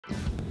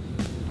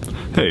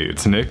Hey,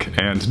 it's Nick,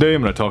 and today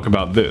I'm going to talk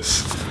about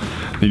this,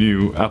 the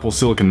new Apple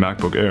Silicon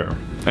MacBook Air,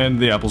 and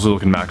the Apple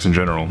Silicon Macs in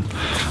general.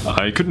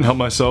 I couldn't help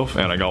myself,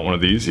 and I got one of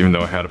these, even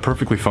though I had a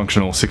perfectly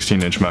functional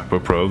 16-inch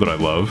MacBook Pro that I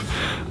love.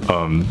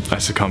 I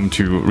succumbed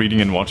to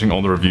reading and watching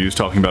all the reviews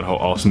talking about how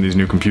awesome these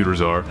new computers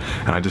are,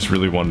 and I just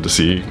really wanted to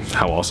see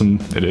how awesome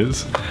it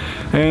is.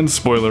 And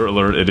spoiler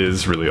alert, it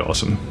is really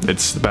awesome.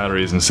 The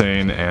battery is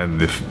insane,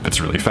 and it's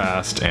really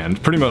fast,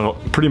 and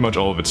pretty much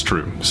all of it's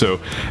true.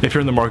 So if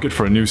you're in the market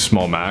for a new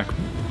small Mac,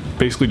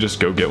 basically just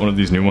go get one of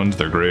these new ones,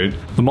 they're great.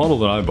 The model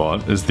that I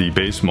bought is the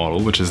base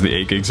model, which is the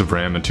 8 gigs of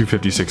RAM and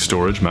 256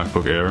 storage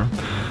MacBook Air,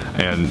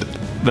 and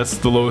that's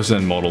the lowest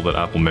end model that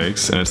Apple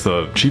makes, and it's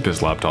the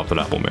cheapest laptop that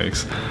Apple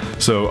makes.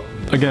 So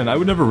again, I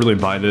would never really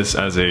buy this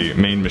as a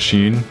main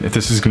machine. If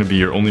this is going to be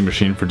your only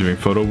machine for doing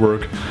photo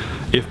work,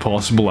 if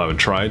possible, I would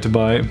try to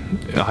buy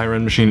a higher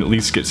end machine, at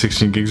least get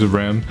 16 gigs of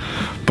RAM.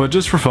 But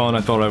just for fun,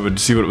 I thought I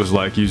would see what it was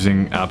like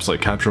using apps like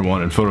Capture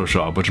One and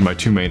Photoshop, which are my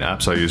two main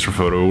apps I use for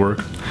photo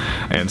work,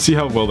 and see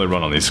how well they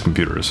run on these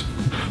computers.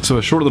 So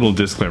a short little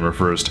disclaimer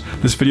first.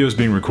 This video is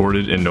being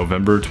recorded in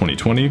November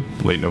 2020,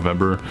 late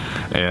November,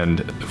 and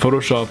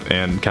Photoshop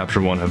and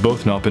Capture One have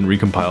both not been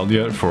recompiled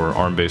yet for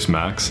ARM-based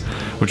Macs,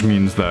 which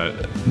means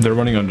that they're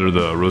running under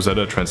the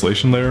Rosetta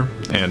translation layer,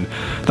 and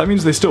that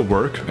means they still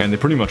work, and they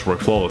pretty much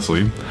work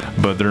flawlessly,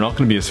 but they're not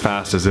going to be as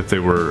fast as if they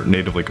were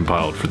natively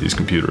compiled for these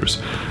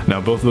computers. Now,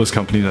 both of those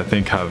companies, I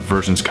think, have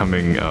versions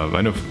coming.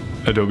 I know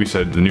Adobe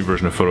said the new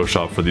version of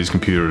Photoshop for these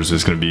computers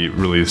is going to be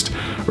released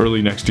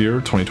early next year,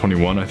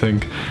 2021, I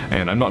think,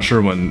 and I'm not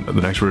sure when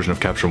the next version of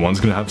Capture One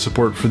is going to have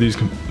support for these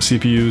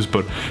CPUs,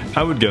 but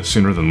I would guess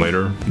sooner than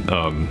later.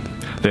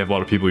 They have a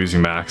lot of people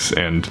using Macs,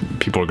 and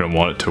people are going to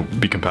want it to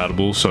be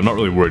compatible, so I'm not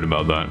really worried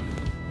about that.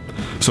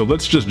 So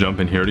let's just jump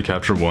in here to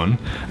Capture One,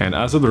 and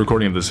as of the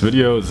recording of this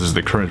video, this is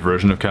the current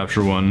version of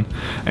Capture One,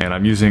 and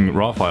I'm using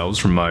raw files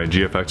from my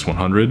GFX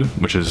 100,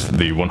 which is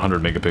the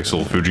 100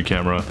 megapixel Fuji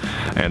camera,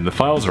 and the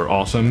files are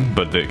awesome,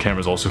 but the camera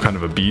is also kind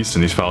of a beast,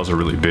 and these files are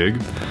really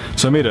big.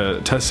 So I made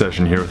a test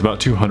session here with about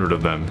 200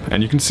 of them,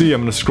 and you can see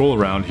I'm going to scroll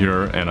around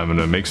here, and I'm going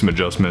to make some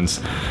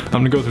adjustments. I'm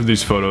going to go through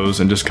these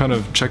photos and just kind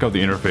of check out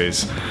the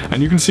interface,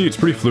 and you can see it's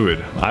pretty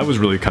fluid. I was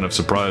really kind of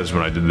surprised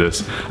when I did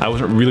this. I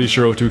wasn't really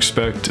sure what to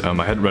expect. I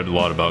hadn't read a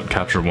lot about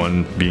Capture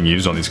One being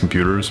used on these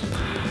computers,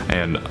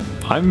 and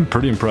I'm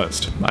pretty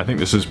impressed. I think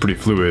this is pretty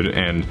fluid,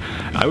 and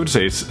I would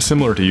say it's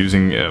similar to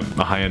using a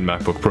high-end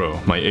MacBook Pro.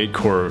 My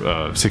 8-core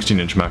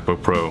 16-inch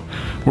MacBook Pro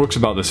works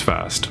about this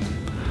fast.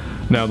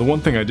 Now, the one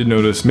thing I did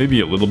notice maybe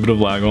a little bit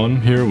of lag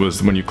on here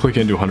was when you click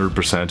into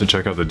 100% to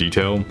check out the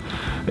detail,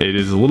 it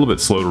is a little bit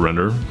slow to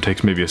render. It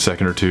takes maybe a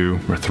second or two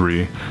or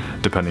three,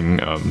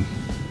 depending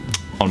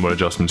on what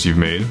adjustments you've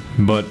made,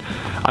 but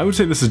I would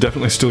say this is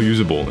definitely still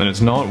usable, and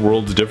it's not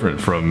worlds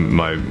different from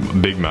my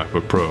big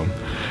MacBook Pro,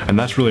 and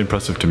that's really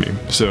impressive to me.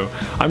 So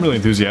I'm really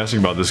enthusiastic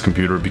about this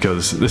computer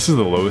because this is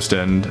the lowest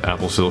end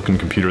Apple Silicon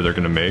computer they're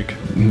going to make.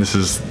 This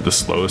is the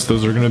slowest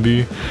those are going to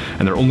be,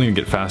 and they're only going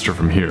to get faster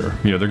from here.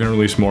 You know, they're going to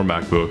release more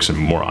MacBooks and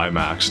more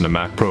iMacs and a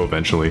Mac Pro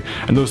eventually,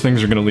 and those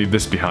things are going to leave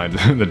this behind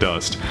in the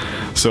dust.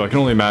 So I can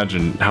only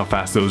imagine how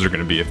fast those are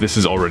going to be if this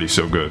is already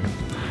so good.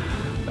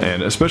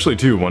 And especially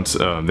too, once they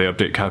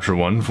update Capture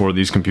One for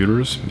these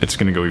computers, it's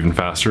going to go even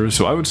faster.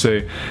 So I would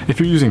say, if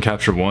you're using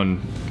Capture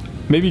One,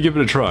 maybe give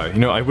it a try. You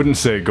know, I wouldn't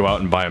say go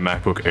out and buy a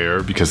MacBook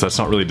Air because that's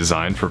not really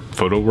designed for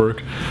photo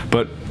work,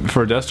 but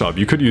for a desktop,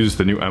 you could use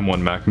the new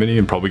M1 Mac Mini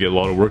and probably get a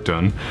lot of work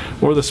done,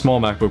 or the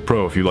small MacBook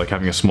Pro if you like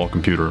having a small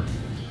computer.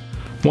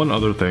 One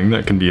other thing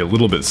that can be a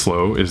little bit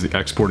slow is the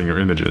exporting your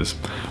images.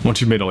 Once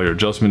you've made all your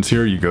adjustments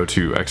here, you go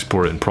to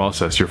export and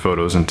process your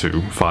photos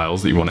into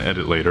files that you want to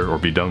edit later or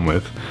be done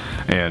with.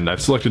 And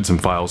I've selected some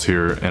files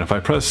here, and if I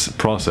press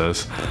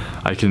process,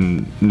 I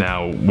can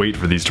now wait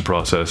for these to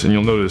process, and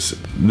you'll notice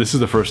this is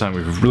the first time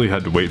we've really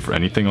had to wait for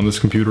anything on this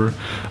computer.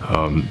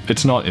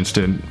 It's not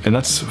instant, and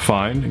that's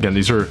fine. Again,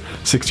 these are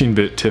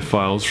 16-bit TIFF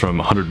files from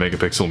 100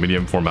 megapixel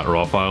medium format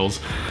RAW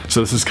files, so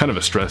this is kind of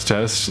a stress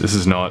test. This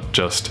is not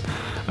just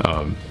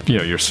you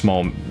know, your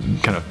small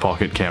kind of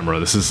pocket camera.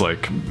 This is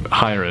like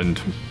higher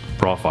end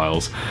RAW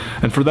files,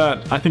 and for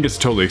that I think it's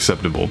totally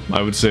acceptable.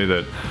 I would say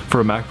that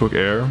for a MacBook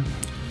Air,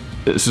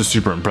 this is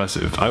super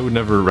impressive. I would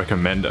never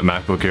recommend a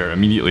MacBook Air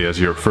immediately as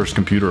your first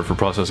computer for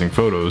processing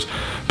photos,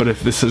 but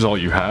if this is all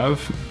you have,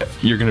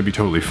 you're going to be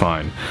totally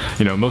fine.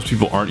 You know, most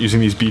people aren't using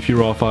these beefy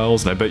RAW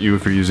files, and I bet you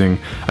if you're using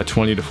a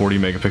 20 to 40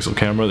 megapixel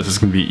camera, this is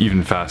going to be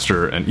even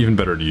faster and even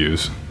better to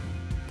use.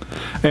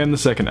 And the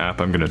second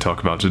app I'm going to talk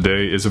about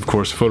today is, of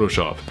course,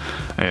 Photoshop.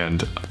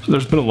 And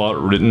there's been a lot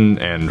written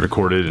and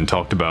recorded and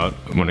talked about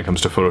when it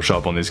comes to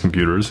Photoshop on these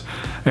computers,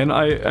 and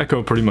I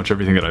echo pretty much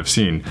everything that I've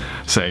seen,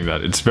 saying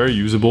that it's very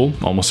usable,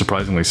 almost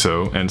surprisingly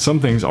so, and some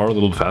things are a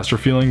little faster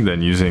feeling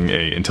than using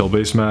a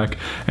Intel-based Mac,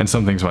 and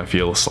some things might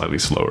feel slightly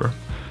slower.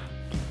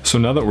 So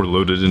now that we're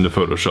loaded into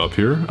Photoshop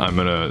here, I'm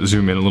gonna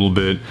zoom in a little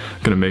bit,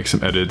 gonna make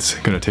some edits,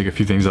 gonna take a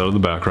few things out of the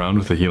background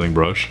with a healing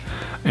brush,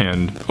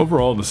 and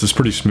overall this is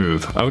pretty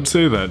smooth. I would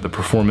say that the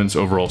performance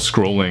overall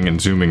scrolling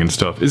and zooming and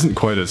stuff isn't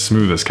quite as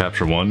smooth as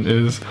Capture One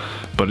is,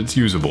 but it's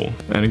usable.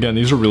 And again,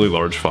 these are really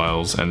large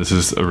files, and this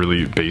is a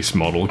really base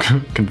model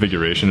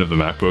configuration of the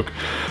MacBook,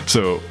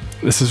 so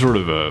this is sort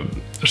of a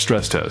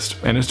stress test,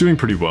 and it's doing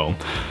pretty well.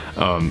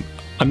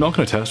 I'm not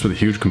going to test with a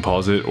huge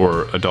composite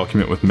or a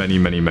document with many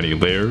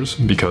layers,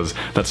 because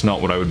that's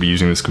not what I would be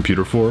using this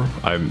computer for.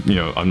 I'm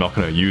not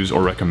going to use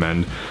or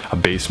recommend a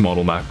base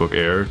model MacBook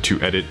Air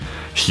to edit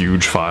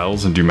huge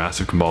files and do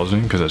massive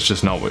compositing, because that's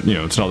just not what,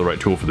 it's not the right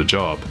tool for the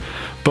job.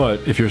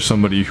 But if you're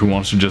somebody who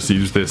wants to just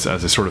use this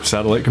as a sort of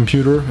satellite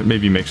computer,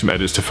 maybe make some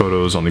edits to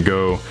photos on the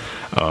go,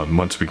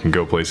 once we can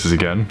go places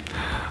again,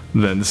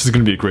 then this is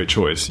going to be a great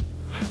choice.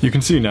 You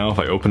can see now if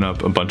I open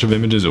up a bunch of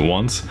images at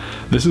once,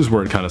 this is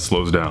where it kind of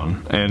slows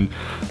down, and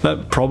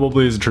that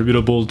probably is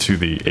attributable to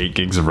the 8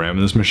 gigs of RAM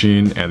in this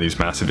machine and these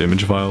massive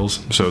image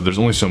files, so there's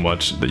only so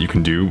much that you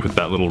can do with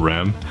that little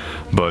RAM,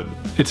 but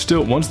it's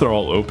still, once they're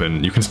all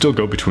open, you can still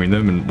go between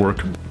them and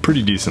work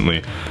pretty decently.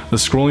 The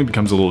scrolling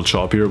becomes a little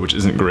choppier, which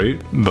isn't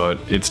great, but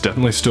it's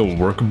definitely still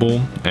workable.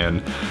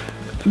 And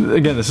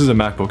again, this is a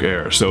MacBook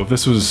Air, so if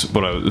this was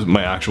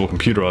my actual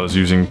computer I was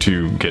using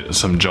to get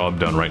some job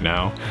done right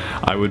now,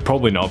 I would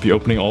probably not be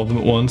opening all of them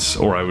at once,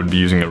 or I would be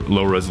using a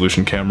low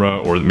resolution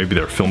camera, or maybe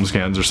they're film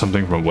scans or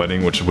something from a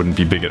wedding, which wouldn't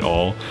be big at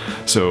all.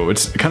 So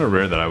it's kind of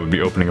rare that I would be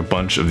opening a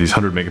bunch of these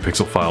 100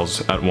 megapixel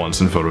files at once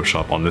in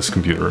Photoshop on this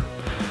computer.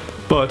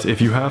 But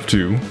if you have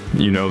to,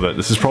 you know that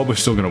this is probably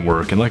still going to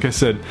work, and like I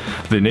said,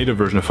 the native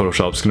version of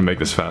Photoshop is going to make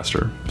this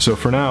faster. So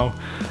for now,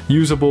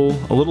 usable,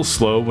 a little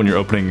slow when you're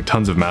opening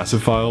tons of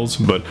massive files,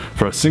 but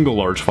for a single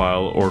large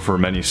file or for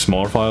many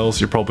smaller files,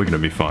 you're probably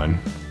going to be fine.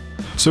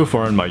 So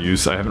far in my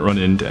use, I haven't run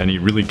into any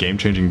really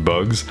game-changing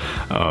bugs.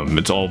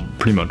 It's all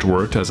pretty much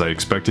worked as I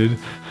expected.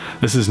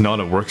 This is not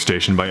a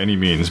workstation by any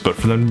means, but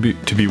for them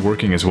to be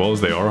working as well as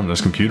they are on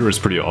this computer is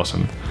pretty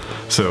awesome.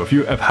 So if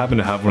you happen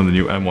to have one of the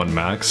new M1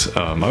 Macs,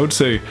 I would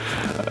say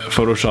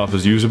Photoshop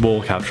is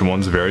usable, Capture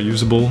One's very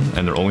usable,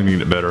 and they're only going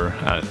to get better.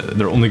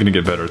 They're only going to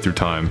get better through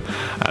time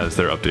as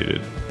they're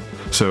updated.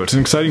 So it's an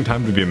exciting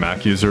time to be a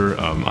Mac user.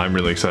 I'm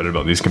really excited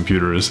about these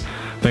computers.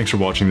 Thanks for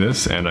watching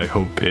this, and I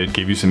hope it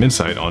gave you some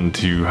insight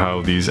onto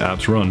how these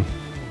apps run.